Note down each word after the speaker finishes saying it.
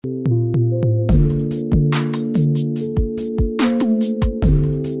Yes,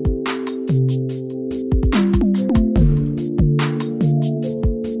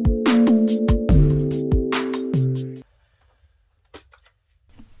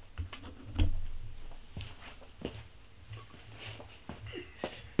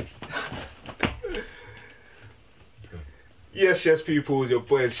 people, your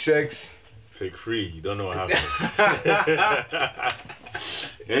boy is Shegs. Take 3, you don't know what happened.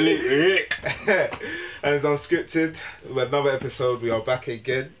 And it's unscripted with another episode. We are back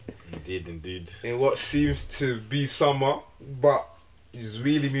again. Indeed. In what seems to be summer, but it's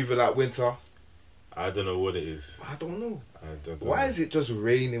really moving like winter. I don't know what it is. I don't know. Why is it just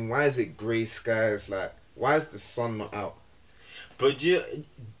raining? Why is it grey skies? Like, why is the sun not out? But did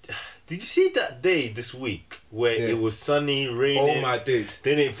you see that day this week where it was sunny, raining? Oh my days.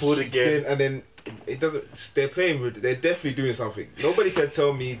 Then it poured again. And then it doesn't. They're playing with. They're definitely doing something. Nobody can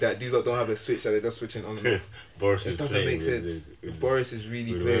tell me that these don't have a switch that they're just switching on and off. Boris it is doesn't make sense. Boris is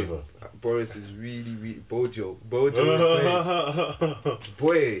really playing. Boris is really Bojo is playing.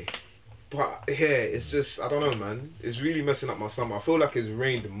 Boy. But yeah, it's just, I don't know, man. It's really messing up my summer. I feel like it's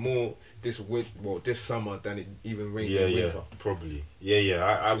rained more this summer than it even rained in winter. Yeah, probably.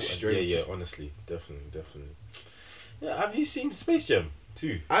 Yeah. Strange. Yeah. Honestly, definitely. Yeah, have you seen Space Jam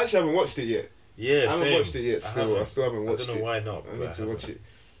 2? I actually haven't watched it yet. Yeah, I haven't watched it yet. I still haven't watched it. I don't know why not. I need to watch it.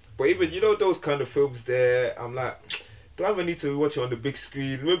 But even those kind of films there, I'm like, do I even need to watch it on the big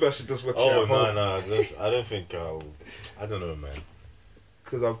screen? Maybe I should just watch it at home. No. I don't think I'll. I don't know, man.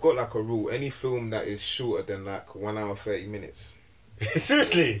 Because I've got like a rule: any film that is shorter than like 1 hour 30 minutes.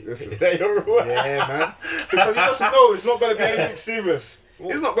 Seriously? Listen. Is that your rule? Yeah, man. Because you just know it's not going to be anything serious.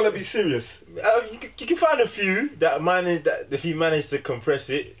 It's not going to be serious. You can find a few that if you manage to compress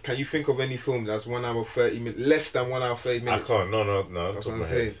it. Can you think of any film that's 1 hour 30 minutes, less than 1 hour 30 minutes? I can't. No. That's what I'm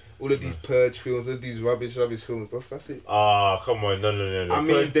saying. All of these purge films, all these rubbish films. That's it. Come on, no. I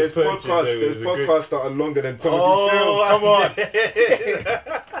mean, there's podcasts that are longer than some of these films. Come on.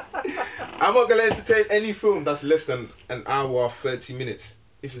 I'm not gonna entertain any film that's less than 1 hour 30 minutes.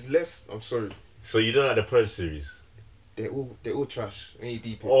 If it's less, I'm sorry. So you don't like the Purge series? They're all trash. Any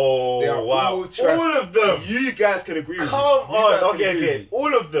deeper. Oh, they are wow. All trash. All of them. You guys can agree with me. Come on. Okay.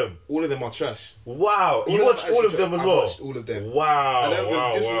 All of them. All of them are trash. Wow. You watched all of them as well? I watched all of them. Wow.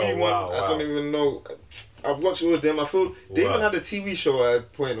 I don't even know. I've watched all of them. I feel they even had a TV show at a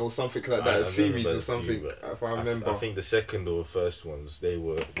point or something like that, a series or something. If I remember. I think the second or first ones they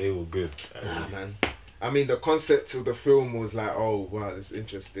were good. Nah, man. I mean, the concept of the film was like, oh wow, it's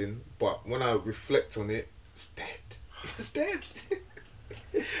interesting. But when I reflect on it, it's dead. It's dead.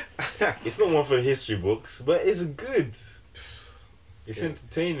 It's not one for the history books, but it's good. It's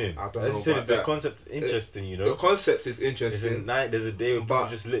entertaining. I don't know. As you said, the concept's interesting, The concept is interesting. There's a day where people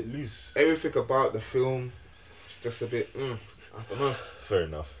just let loose. Everything about the film is just a bit, I don't know. Fair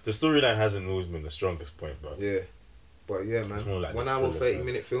enough. The storyline hasn't always been the strongest point, but... Yeah. But yeah, man. It's more like 1 hour,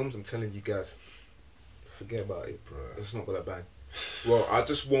 30-minute films, I'm telling you guys, forget about it. Bro. It's not gonna bang. Well, I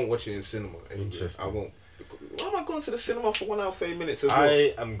just won't watch it in cinema. Anyway. Interesting. I won't. Why am I going to the cinema for 1 hour 30 minutes as well?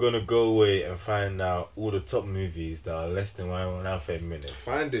 I am going to go away and find out all the top movies that are less than 1 hour 30 minutes.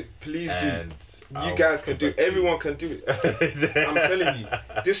 Find it. Please and do. You guys can do it. Everyone can do it. I'm telling you.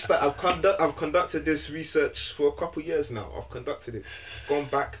 I've conducted this research for a couple years now. I've conducted it. Gone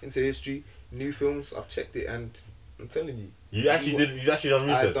back into history, new films. I've checked it and I'm telling you. You've actually done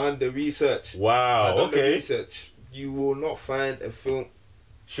research? I've done the research. Wow, I've done the research. You will not find a film...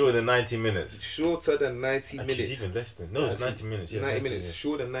 Shorter than 90 minutes. Shorter than 90 minutes. It's even less than. No, it's 90 minutes. Yeah, 90 minutes. Yeah.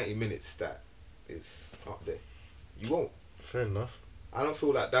 Shorter than 90 minutes. That is up there. You won't. Fair enough. I don't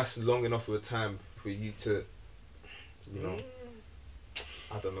feel like that's long enough of a time for you to,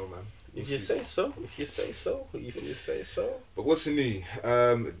 I don't know, man. If you say so. But what's new?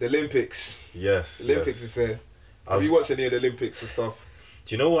 The Olympics. Yes. Olympics is there. Have you watched any of the Olympics and stuff?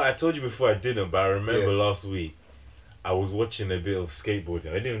 Do you know what? I told you before I didn't, but I remember last week I was watching a bit of skateboarding.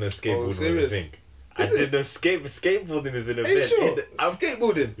 I didn't even know skateboarding was a thing. I didn't know skateboarding is an event. Are you sure?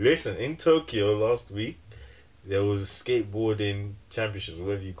 Skateboarding? Listen, in Tokyo last week, there was skateboarding championships, or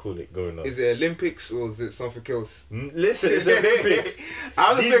whatever you call it, going on. Is it Olympics or is it something else? Listen, it's Olympics.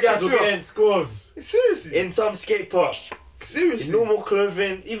 These guys were getting scores. Seriously? In some skate park. Seriously? In normal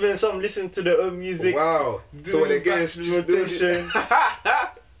clothing, even some listen to their own music. Wow. So when they're getting rotation.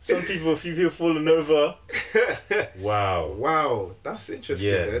 A few people falling over. Wow, that's interesting.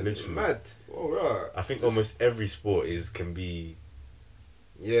 Yeah, then. literally. Mad. Alright. I think almost every sport can be.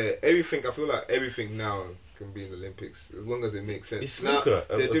 Yeah, everything. I feel like everything now can be in the Olympics as long as it makes sense. It's snooker,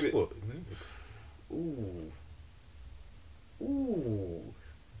 a sport. Ooh.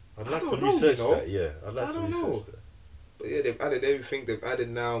 I'd like to research that. Yeah, I'd like to research that. But yeah, they've added everything. They've added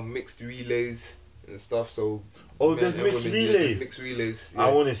now mixed relays and stuff. So there's mixed relays. There's mixed relays. Yeah.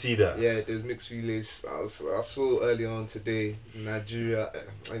 I want to see that. Yeah, there's mixed relays. I saw earlier on today Nigeria.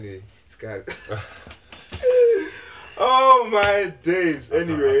 Anyway, this guy. Oh my days.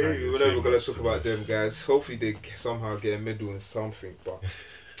 Anyway, we're never gonna talk about them guys. Hopefully they somehow get a medal in something. But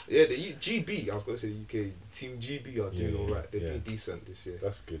yeah, the GB. I was gonna say UK Team GB are doing alright. They've been decent this year.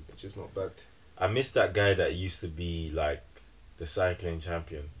 That's good. Which is not bad. I miss that guy that used to be like the cycling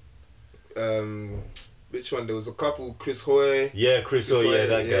champion. Which one? There was a couple. Chris Hoy. Yeah, Chris Hoy. Yeah,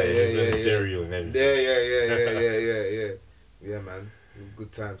 that guy. He was on cereal and everything. Yeah. Yeah, man. It was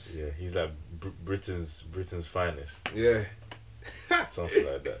good times. Yeah, he's like Britain's finest. Yeah. Something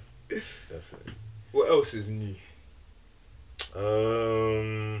like that. Definitely. What else is new?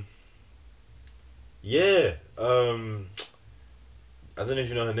 Yeah. I don't know if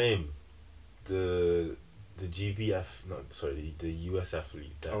you know her name. The the US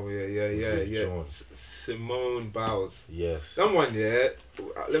athlete. Yeah. Simone Biles. Yes. Someone, let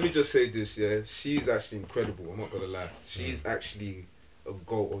me just say this, she's actually incredible, I'm not gonna lie. She's actually a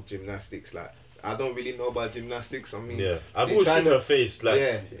goat of gymnastics. Like, I don't really know about gymnastics. I mean, I've always seen her face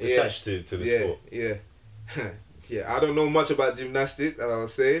attached to the sport. Yeah, I don't know much about gymnastics, as I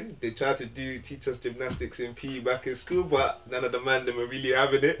was saying. They tried to teach us gymnastics in PE back in school, but none of the man them are really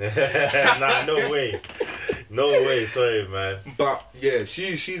having it. Nah, no way. No way, sorry man. But yeah,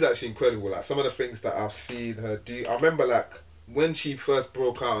 she's actually incredible. Like, some of the things that I've seen her do. I remember like when she first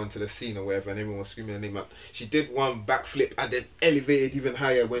broke out into the scene or whatever and everyone was screaming her name out, she did one backflip and then elevated even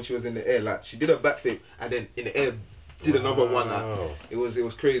higher when she was in the air. Like, she did a backflip and then in the air did another one. Like, it was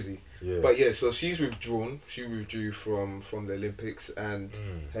crazy. Yeah. But yeah, so she's withdrawn. She withdrew from the Olympics, and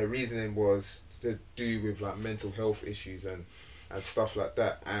her reasoning was to do with like mental health issues and stuff like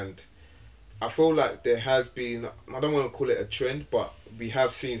that. And I feel like there has been, I don't want to call it a trend, but we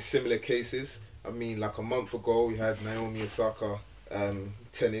have seen similar cases. I mean, like a month ago, we had Naomi Osaka,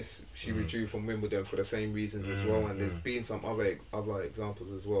 tennis. She withdrew from Wimbledon for the same reasons as well. And there's been some other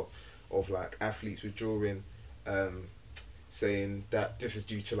examples as well of like athletes withdrawing, saying that this is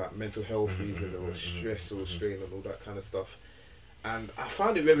due to like mental health reasons or stress or strain and all that kind of stuff. And I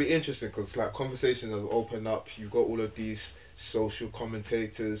found it very interesting because like conversations have opened up. You've got all of these social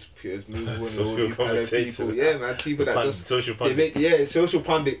commentators, Piers Morgan, and all these kind of people. Yeah, man, people that just social pundits. Social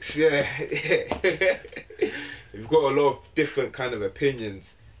pundits. Yeah, you've got a lot of different kind of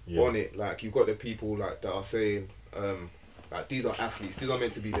opinions on it. Like, you've got the people like that are saying, like, these are athletes. These are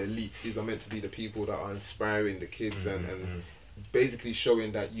meant to be the elites. These are meant to be the people that are inspiring the kids and basically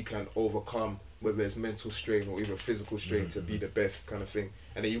showing that you can overcome whether it's mental strain or even physical strain to be the best kind of thing.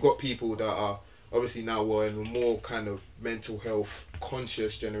 And then you've got people that are obviously now we're in a more kind of mental health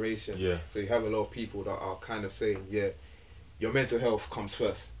conscious generation. Yeah. So you have a lot of people that are kind of saying, your mental health comes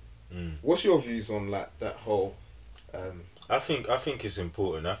first. What's your views on like that whole? I think it's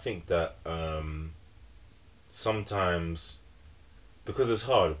important. I think that sometimes, because it's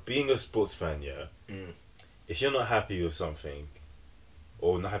hard being a sports fan. If you're not happy with something,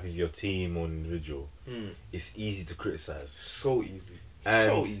 or not happy with your team or individual, it's easy to criticize. So easy.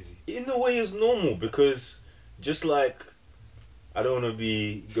 And so easy. In a way, it's normal because just like, I don't want to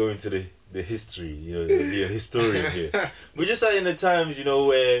be going to the history, be a historian here. But just like in the times,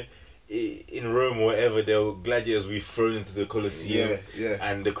 where in Rome or whatever, the gladiators will be thrown into the Colosseum,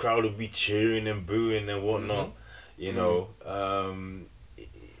 and the crowd will be cheering and booing and whatnot.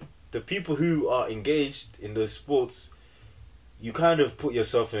 The people who are engaged in those sports, you kind of put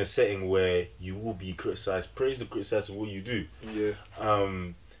yourself in a setting where you will be criticised. Praise the criticism what you do.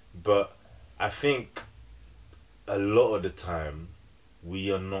 But I think a lot of the time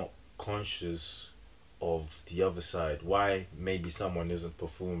we are not conscious of the other side. Why maybe someone isn't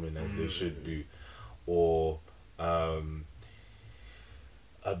performing as they should do, or a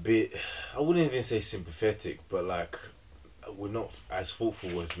bit, I wouldn't even say sympathetic, but like, we're not as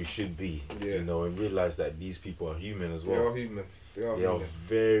thoughtful as we should be, and realise that these people are human as well. They are human. They are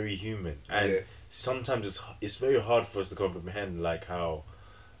very human, and sometimes it's very hard for us to comprehend like how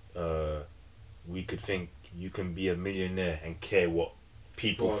we could think you can be a millionaire and care what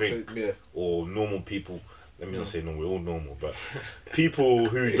people think, or normal people. Let me not say normal, we're all normal, but people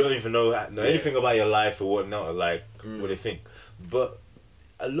who don't even know anything about your life or whatnot, are like what they think. But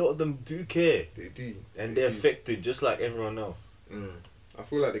a lot of them do care. They do. And they're affected just like everyone else. I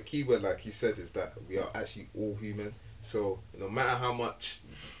feel like the key word, like you said, is that we are actually all human. So no matter how much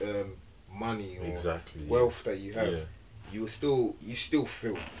money or wealth that you have, you still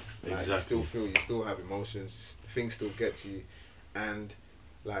feel. Like, you still feel. You still have emotions. Things still get to you, and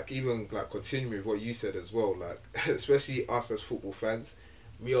like even like continuing with what you said as well, like especially us as football fans,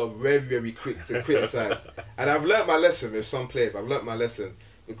 we are very, very quick to criticize. And I've learnt my lesson with some players. I've learnt my lesson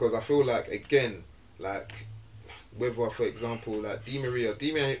because I feel like, again, like whether, for example, like Di Maria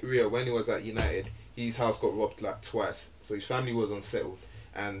when he was at United, his house got robbed like twice, so his family was unsettled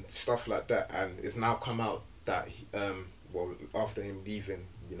and stuff like that. And it's now come out that after him leaving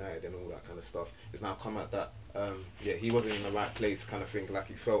United and all that kind of stuff, it's now come out that he wasn't in the right place, kind of thing. Like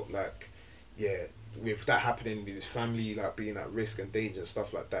he felt like, with that happening, with his family like being at risk and danger and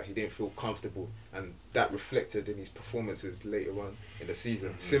stuff like that, he didn't feel comfortable, and that reflected in his performances later on in the season.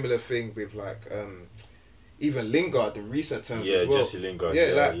 Mm-hmm. Similar thing with like even Lingard in recent terms as well. Jesse Lingard.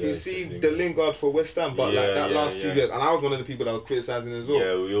 You see the Lingard for West Ham, but like that last 2 years, and I was one of the people that was criticising as well.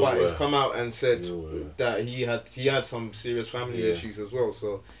 Yeah, we all were. It's come out and said that he had some serious family issues as well.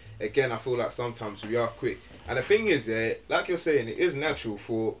 So again, I feel like sometimes we are quick. And the thing is, like you're saying, it is natural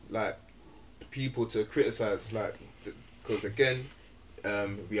for like people to criticise, like, because again,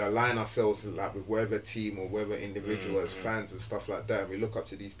 we align ourselves like with whatever team or whatever individual as fans and stuff like that. We look up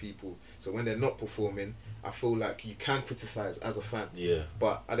to these people. So when they're not performing, I feel like you can criticise as a fan. Yeah.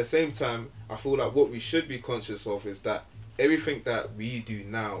 But at the same time, I feel like what we should be conscious of is that everything that we do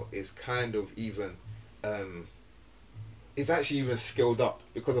now is kind of even, it's actually even scaled up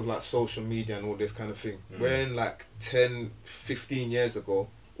because of like social media and all this kind of thing. When like 10, 15 years ago,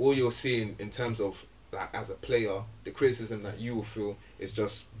 all you're seeing in terms of like as a player, the criticism that you will feel is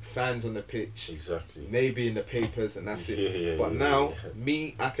just fans on the pitch, exactly, maybe in the papers, and that's it. But now,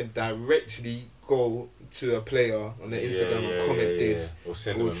 me, I can directly go to a player on the Instagram and comment this, or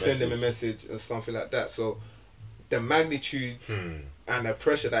send them a message and something like that. So the magnitude and the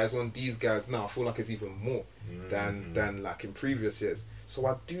pressure that is on these guys now, I feel like it's even more than like in previous years. So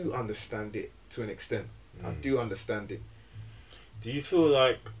I do understand it to an extent. I do understand it. Do you feel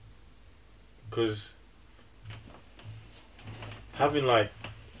like, because having like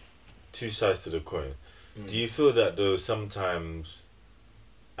two sides to the coin, do you feel that though sometimes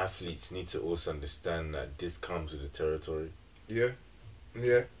athletes need to also understand that this comes with the territory? Yeah.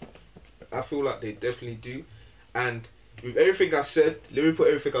 I feel like they definitely do. And with everything I said, let me put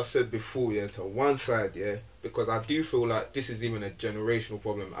everything I said before, to one side, because I do feel like this is even a generational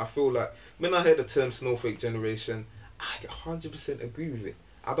problem. I feel like when I hear the term snowflake generation, I 100% agree with it.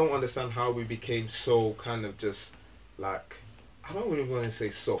 I don't understand how we became so kind of just like, I don't really want to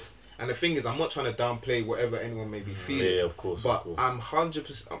say soft. And the thing is, I'm not trying to downplay whatever anyone may be feeling. Yeah, of course. But I'm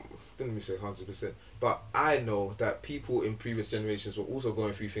 100%, didn't me say 100%, but I know that people in previous generations were also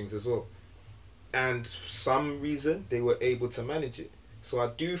going through things as well. And for some reason, they were able to manage it. So I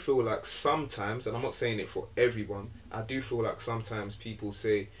do feel like sometimes, and I'm not saying it for everyone, I do feel like sometimes people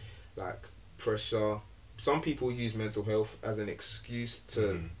say like pressure. Some people use mental health as an excuse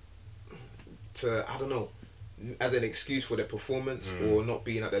to I don't know, as an excuse for their performance or not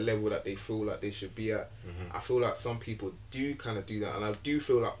being at the level that they feel like they should be at. I feel like some people do kind of do that, and I do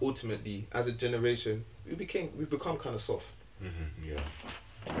feel like ultimately, as a generation, we've become kind of soft. Yeah,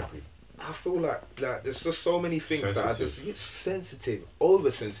 I agree. I feel like there's just so many things that are just sensitive,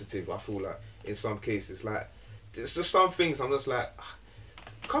 oversensitive. I feel like in some cases, like there's just some things I'm just like.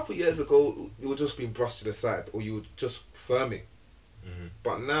 A couple of years ago, you were just being brushed to the side, or you were just firming.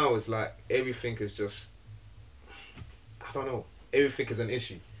 But now it's like everything is just, I don't know, everything is an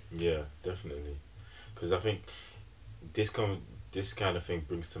issue. Yeah, definitely. Because I think this kind of thing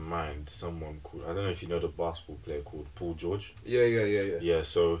brings to mind someone called, I don't know if you know the basketball player called Paul George. Yeah. Yeah,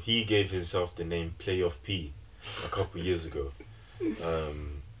 so he gave himself the name Playoff P a couple of years ago to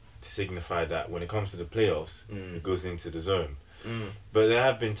signify that when it comes to the playoffs, it goes into the zone. But there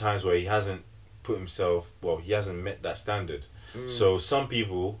have been times where he hasn't put himself, he hasn't met that standard. So some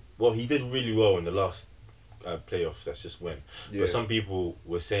people, he did really well in the last playoff that's just went. But some people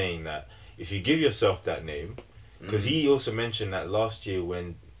were saying that if you give yourself that name, because he also mentioned that last year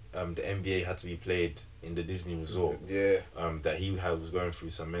when the NBA had to be played in the Disney Resort, that he was going through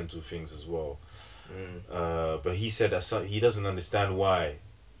some mental things as well. But he said that he doesn't understand why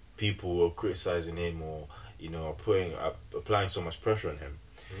people were criticizing him or applying so much pressure on him.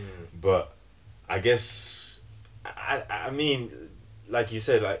 But I guess I mean, like you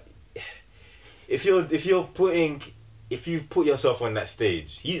said, like if you've put yourself on that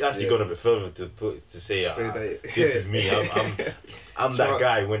stage, he's actually gone a bit further to say that this is me. I'm that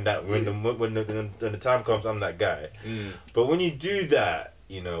guy when the time comes. I'm that guy. But when you do that,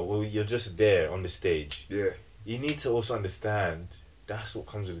 you're just there on the stage. You need to also understand that's what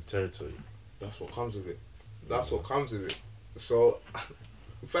comes with the territory. That's what comes with it. That's what comes with it. So,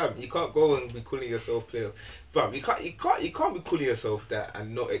 fam, you can't go and be calling yourself player. Fam, you can't be calling yourself that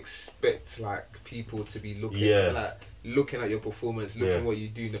and not expect like people to be looking at your performance, looking at what you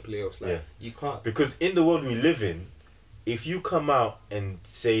do in the playoffs. Like you can't, because in the world we live in, if you come out and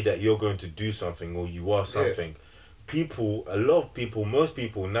say that you're going to do something or you are something, most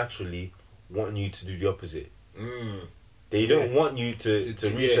people naturally want you to do the opposite. They don't want you to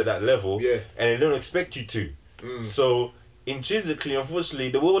reach at that level, and they don't expect you to. So intrinsically, unfortunately,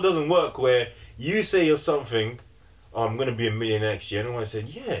 the world doesn't work where you say you're something. Oh, I'm gonna be a millionaire next year. And everyone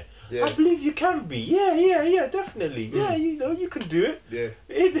said, I believe you can be. Yeah, definitely. Yeah, you can do it. Yeah.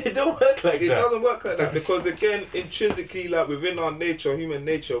 It don't work like that. It doesn't work like that because again, intrinsically, like within our nature, human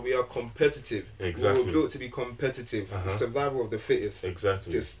nature, we are competitive. Exactly. We were built to be competitive. Survival of the fittest.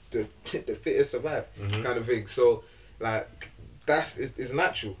 Exactly. Just the fittest survive, kind of thing. So, like, it's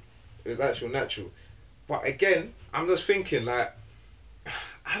natural. It's actually natural. But again, I'm just thinking like,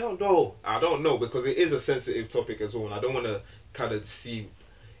 I don't know because it is a sensitive topic as well, and I don't want to kind of seem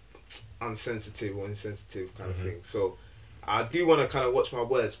unsensitive or insensitive kind of thing. So I do want to kind of watch my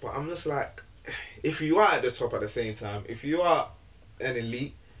words, but I'm just like, if you are at the top at the same time, if you are an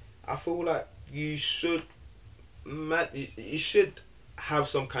elite, I feel like you should have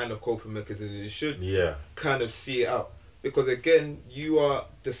some kind of coping mechanism. You should kind of see it out, because again, you are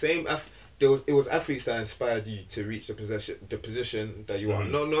the same. It was athletes that inspired you to reach the position that you are.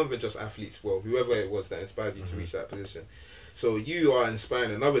 Not even just athletes. Well, whoever it was that inspired you to reach that position. So you are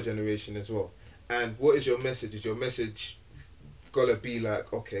inspiring another generation as well. And what is your message? Is your message gotta be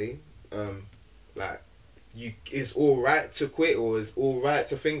like, okay, like it's all right to quit, or is all right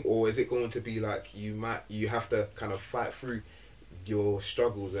to think, or is it going to be like you have to kind of fight through your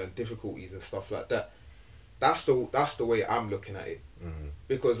struggles and difficulties and stuff like that? That's the way I'm looking at it.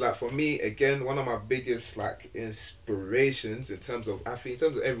 Because like for me, again, one of my biggest like inspirations in terms of athletes, in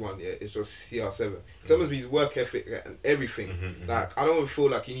terms of everyone, is just CR7. In terms of his work ethic and everything. Like I don't even feel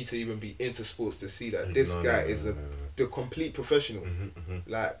like you need to even be into sports to see that this guy is the complete professional.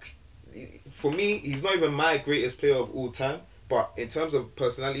 Like for me, he's not even my greatest player of all time, but in terms of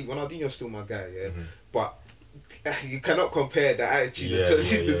personality, Ronaldinho's still my guy. But you cannot compare the attitude and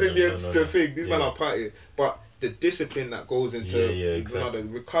resilience to things. These men are partying, but the discipline that goes into the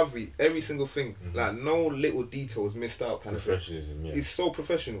recovery, every single thing, like no little details missed out, kind of thing. He's so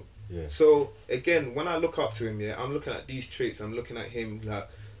professional. So again, when I look up to him, I'm looking at these traits. I'm looking at him like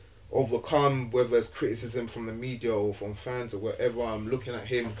overcome whether it's criticism from the media or from fans or whatever. I'm looking at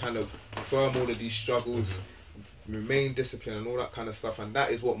him kind of firm all of these struggles, remain disciplined and all that kind of stuff, and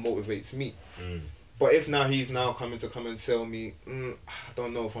that is what motivates me. But if now he's coming to come and tell me, I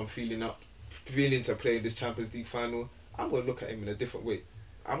don't know if I'm feeling to play this Champions League final, I'm going to look at him in a different way.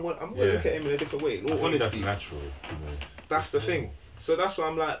 I'm going to look at him in a different way. In all honesty, that's natural. That's the thing. So that's why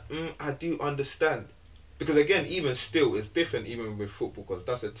I'm like, I do understand. Because again, even still, it's different even with football, because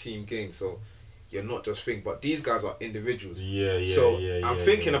that's a team game. So you're not just thinking, but these guys are individuals. I'm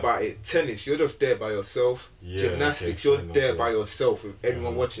thinking about it. Tennis, you're just there by yourself. Gymnastics, you're there by yourself with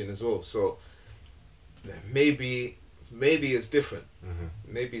everyone watching as well. So maybe it's different.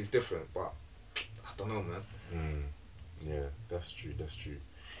 Maybe it's different, but I don't know, man. Yeah, that's true.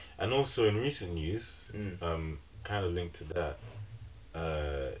 And also in recent news, kind of linked to that,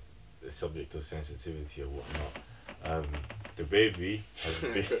 the subject of sensitivity or whatnot. The baby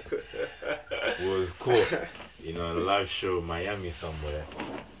was caught, in a live show Miami somewhere,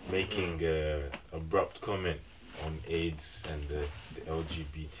 making abrupt comment on AIDS and the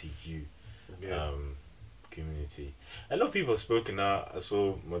LGBTQ community. A lot of people have spoken out. I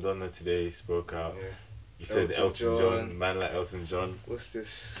saw Madonna today spoke out. You said Elton John, man like Elton John. What's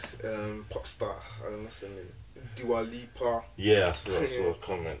this pop star? I don't know what's her name. Dua Lipa. Yeah, I saw a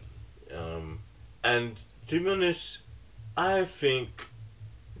comment. And to be honest, I think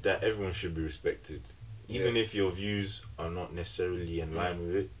that everyone should be respected, even if your views are not necessarily in line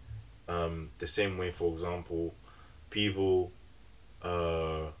with it. The same way, for example, people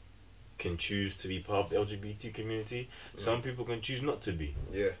can choose to be part of the LGBT community. Some people can choose not to be.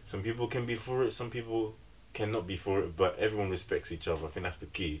 Some people can be for it, some people cannot be for it, but everyone respects each other. I think that's the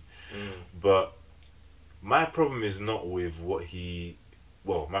key. But my problem is not with what he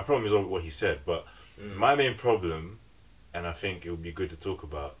said, but my main problem, and I think it would be good to talk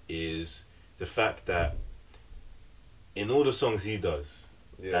about, is the fact that in all the songs he does,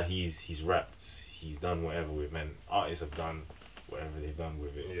 that he's rapped, he's done whatever with, man, artists have done whatever they've done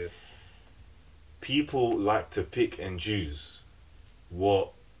with it. People like to pick and choose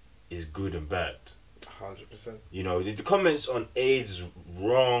what is good and bad. 100%. The comments on AIDS is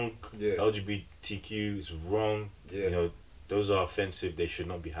wrong. LGBTQ is wrong. those are offensive. They should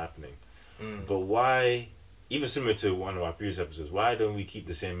not be happening. But why, even similar to one of our previous episodes, why don't we keep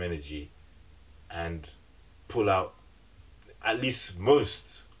the same energy and pull out at least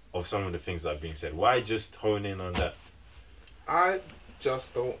most of some of the things that are being said? Why just hone in on that? I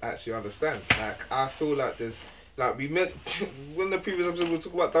just don't actually understand. Like, I feel like there's, like, we met when the previous episode we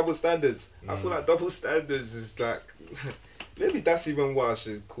talk about double standards. I feel like double standards is like maybe that's even what I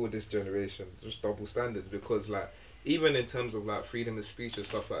should call this generation, just double standards, because like even in terms of like freedom of speech and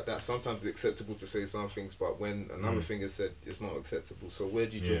stuff like that, sometimes it's acceptable to say some things, but when another thing is said, it's not acceptable. So where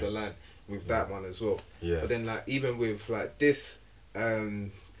do you draw the line with that one as well? But then like even with like this,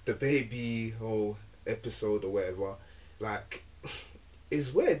 the baby whole episode or whatever, like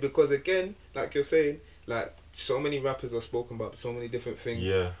it's weird because again, like you're saying, like so many rappers are spoken about so many different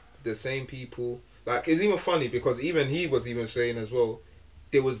things. The same people. Like it's even funny because even he was even saying as well,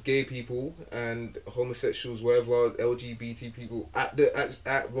 there was gay people and homosexuals, whatever, LGBT people at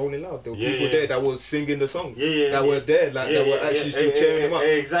Rolling Loud. There were people there that were singing the song. That were there, like that were actually still cheering him up.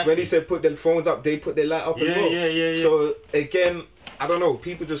 Exactly. When he said put their phones up, they put their light up as well. So again, I don't know.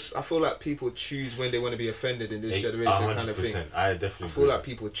 People just, I feel like people choose when they want to be offended in this generation 100%. Kind of thing. I definitely. I feel like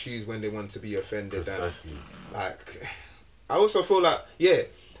people choose when they want to be offended. Precisely. And, like, I also feel like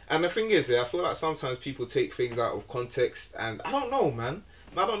and the thing is, I feel like sometimes people take things out of context, and I don't know, man.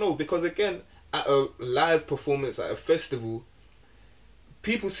 I don't know, because again, at a live performance at a festival,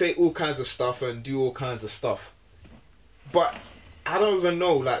 people say all kinds of stuff and do all kinds of stuff, but I don't even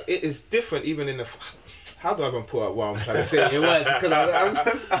know. Like it is different, even in the. How do I even put out what I'm trying to say in words? Because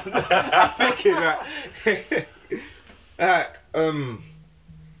I'm thinking like,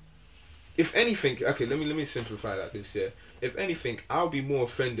 if anything, okay, let me simplify like this. If anything, I'll be more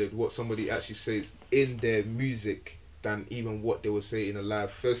offended what somebody actually says in their music than even what they would say in a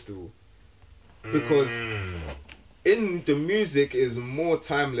live festival, because in the music is more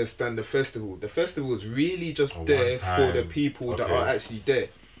timeless than the festival. The festival is really just there for the people that are actually there,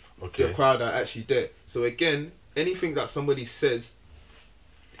 the crowd that are actually there. So again, anything that somebody says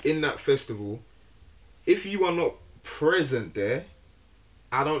in that festival, if you are not present there,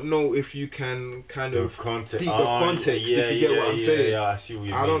 I don't know if you can kind of context, deep the context, if you get what I'm saying. I see what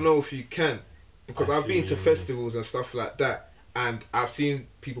you mean. I don't know if you can. Because I've been to festivals and stuff like that, and I've seen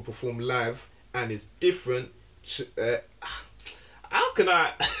people perform live, and it's different. How can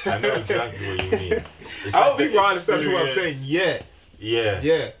I? I know exactly what you mean. I hope people understand what I'm saying.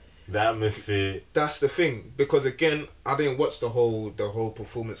 Yeah. The atmosphere. That's the thing, because again, I didn't watch the whole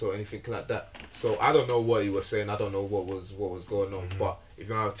performance or anything like that, so I don't know what he was saying. I don't know what was going on. But if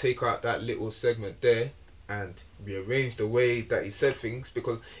I take out that little segment there and rearrange the way that he said things,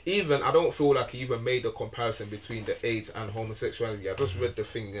 because even I don't feel like he even made a comparison between the AIDS and homosexuality. I just read the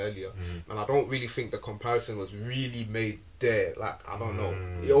thing earlier, and I don't really think the comparison was really made there. Like, I don't know.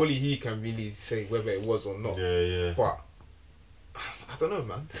 Only he can really say whether it was or not. But I don't know,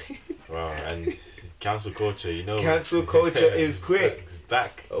 man. Wow, and cancel culture, you know. Cancel culture is quick. It's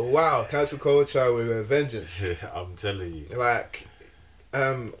back. Oh, wow, cancel culture with a vengeance. I'm telling you. Like,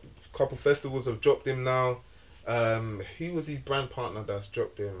 couple festivals have dropped him now. Who was his brand partner that's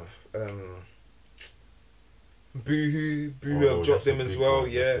dropped him? Boohoo have dropped him as well.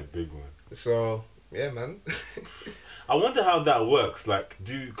 That's a big one. So yeah, man. I wonder how that works. Like,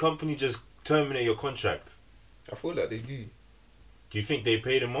 do company just terminate your contract? I feel like they do. Do you think they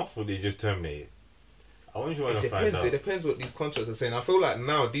paid him off or they just terminate it? I want you to find out. It depends what these contracts are saying. I feel like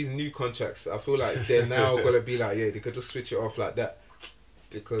now these new contracts, I feel like they're now gonna be like, they could just switch it off like that,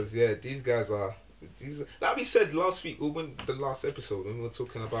 because these guys are. Like we said last week, or when the last episode, when we were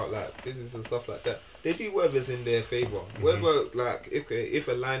talking about like business and stuff like that, they do whatever's in their favour. Whether like if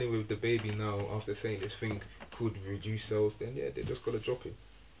aligning with the baby now after saying this thing could reduce sales, then they just gotta drop it.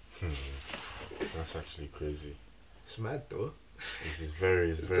 That's actually crazy. It's mad though. It's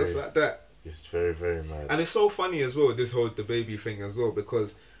very just like that. It's very, very mad. And it's so funny as well, this whole the baby thing as well,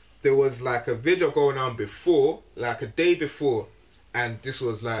 because there was like a video going on before, like a day before, and this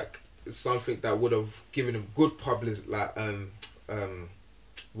was like something that would have given him good publicity, like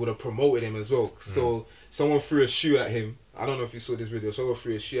would have promoted him as well. So someone threw a shoe at him. I don't know if you saw this video. Someone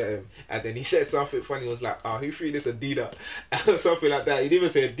threw a shoe at him, and then he said something funny. He was like, who threw this Adidas? Or something like that. He didn't even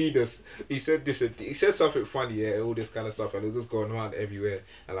say Adidas. He said this. He said something funny, all this kind of stuff, and it was just going around everywhere.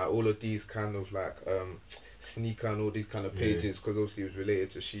 And like all of these kind of like sneaker and all these kind of pages, because obviously it was related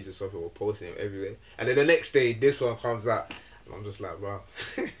to shoes and stuff, were posting him everywhere. And then the next day, this one comes out, and I'm just like, wow.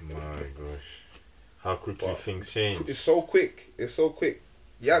 My gosh, how quickly things change. It's so quick.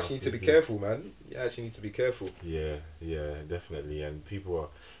 You actually need to be careful, man. Yeah, definitely. And people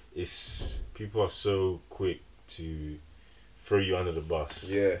are so quick to throw you under the bus.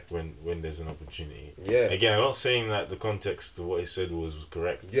 Yeah. When there's an opportunity. Yeah. Again, I'm not saying that the context of what he said was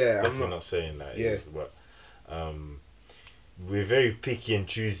correct. Yeah. Definitely not saying that. Yeah. But we're very picky and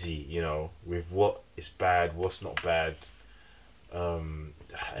choosy, you know, with what is bad, what's not bad.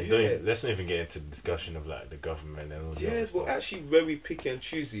 Let's not even get into the discussion of like the government and all that. Yeah, but actually very picky and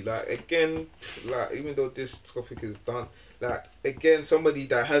choosy. Like again, like even though this topic is done, like again, somebody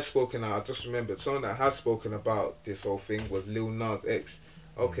that has spoken out. I just remembered someone that has spoken about this whole thing was Lil Nas X.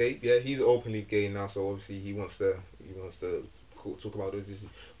 Okay, yeah, he's openly gay now, so obviously he wants to talk about those issues.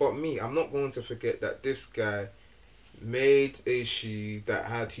 But me, I'm not going to forget that this guy made a shoe that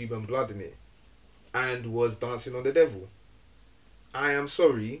had human blood in it and was dancing on the devil. I'm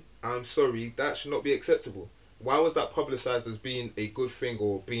sorry, that should not be acceptable. Why was that publicised as being a good thing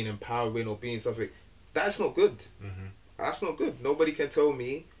or being empowering or being something? That's not good. Mm-hmm. That's not good. Nobody can tell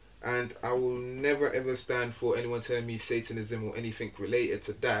me, and I will never ever stand for anyone telling me Satanism or anything related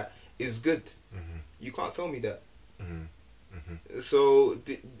to that is good. Mm-hmm. You can't tell me that. Mm-hmm. Mm-hmm. So,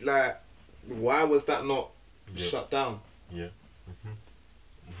 why was that not shut down? Yeah. Mm-hmm.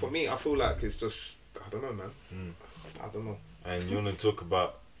 Mm-hmm. For me, I feel like it's just, I don't know, man. I don't know. And you want to talk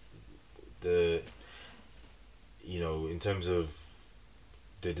about the, you know, in terms of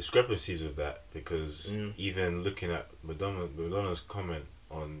the discrepancies of that, because even looking at Madonna's comment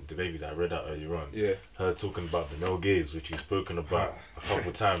on the baby that I read out earlier on, her talking about the male gaze, which we've spoken about a couple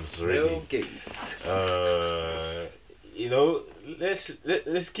of times already. Male gaze. You know,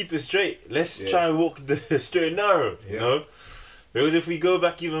 let's keep it straight. Let's try and walk the straight and narrow. You know, because if we go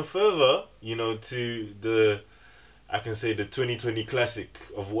back even further, you know, to the 2020 classic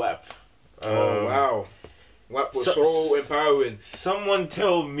of WAP. Oh wow, WAP was so empowering. Someone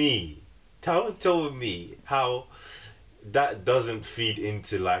tell me how that doesn't feed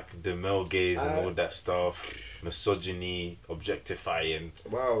into like the male gaze and all that stuff, misogyny, objectifying.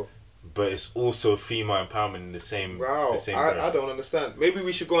 Wow. But it's also female empowerment in the same. Wow, the same I don't understand. Maybe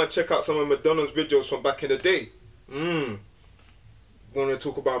we should go and check out some of Madonna's videos from back in the day. Want to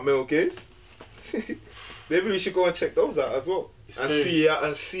talk about male gaze? Maybe we should go and check those out as well, see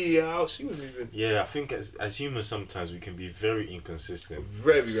how she was moving. Yeah, I think as humans sometimes we can be very inconsistent.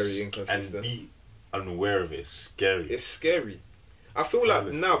 Very, very inconsistent. And be unaware of it. It's scary. It's scary. I feel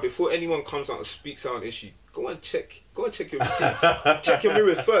like now, before anyone comes out and speaks out on an issue, go and check your receipts. Check your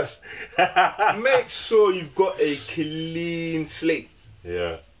mirrors first. Make sure you've got a clean slate.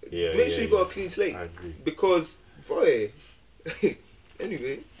 Yeah. Make sure you've got a clean slate. I agree. Because, boy,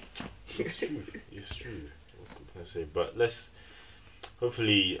 anyway. It's true. What can I say? But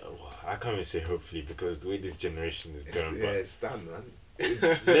hopefully, I can't even say hopefully, because the way this generation is going. It's done, man.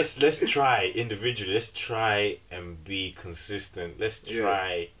 let's try individually. Let's try and be consistent. Let's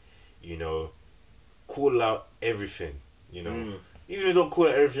try, you know, call out everything. You know, even if you don't call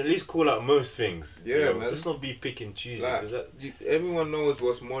out everything, at least call out most things. Yeah, you know? man. Let's not be pick and choosy. Like, everyone knows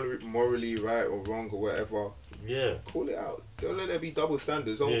what's morally right or wrong or whatever. Yeah. Call it out. Don't let there be double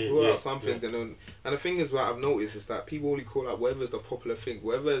standards. Don't call out some things and the thing is, what I've noticed is that people only call out whatever is the popular thing,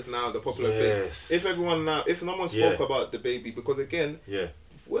 whatever is now the popular thing. If no one spoke about the baby, because again,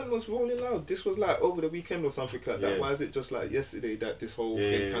 when was Rolling Loud? This was like over the weekend or something like that. Why is it just like yesterday that this whole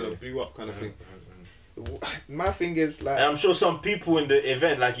thing kind of blew up, kind of thing? My thing is like, and I'm sure some people in the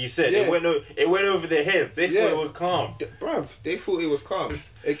event, like you said, it went over their heads. They thought it was calm, bruv. They thought it was calm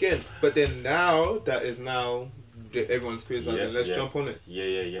again. But then now that is everyone's criticizing. Let's jump on it.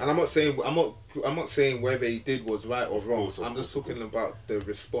 Yeah. And I'm not saying whether he did was right or wrong. I'm just talking about the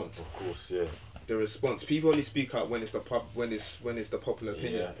response. Of course, yeah. The response. People only speak out when it's the popular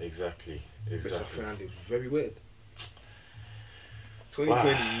opinion. Yeah, exactly. Which I found it very weird.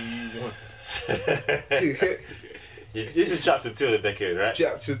 2021. This is chapter 2 of the decade, right?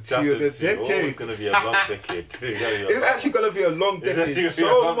 Chapter 2 of the decade. It's going to be a long decade. It's actually going to be a long decade.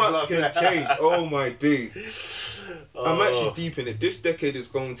 So much can change. Oh my dude. I'm actually deep in it. This decade is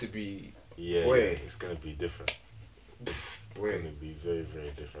going to be... it's going to be different. It's going to be very,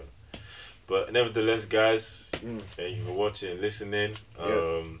 very different. But nevertheless, guys, thank you for watching and listening.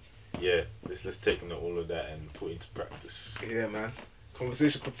 Let's take note all of that and put into practice. Yeah, man.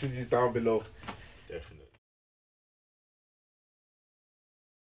 Conversation continues down below. Definitely.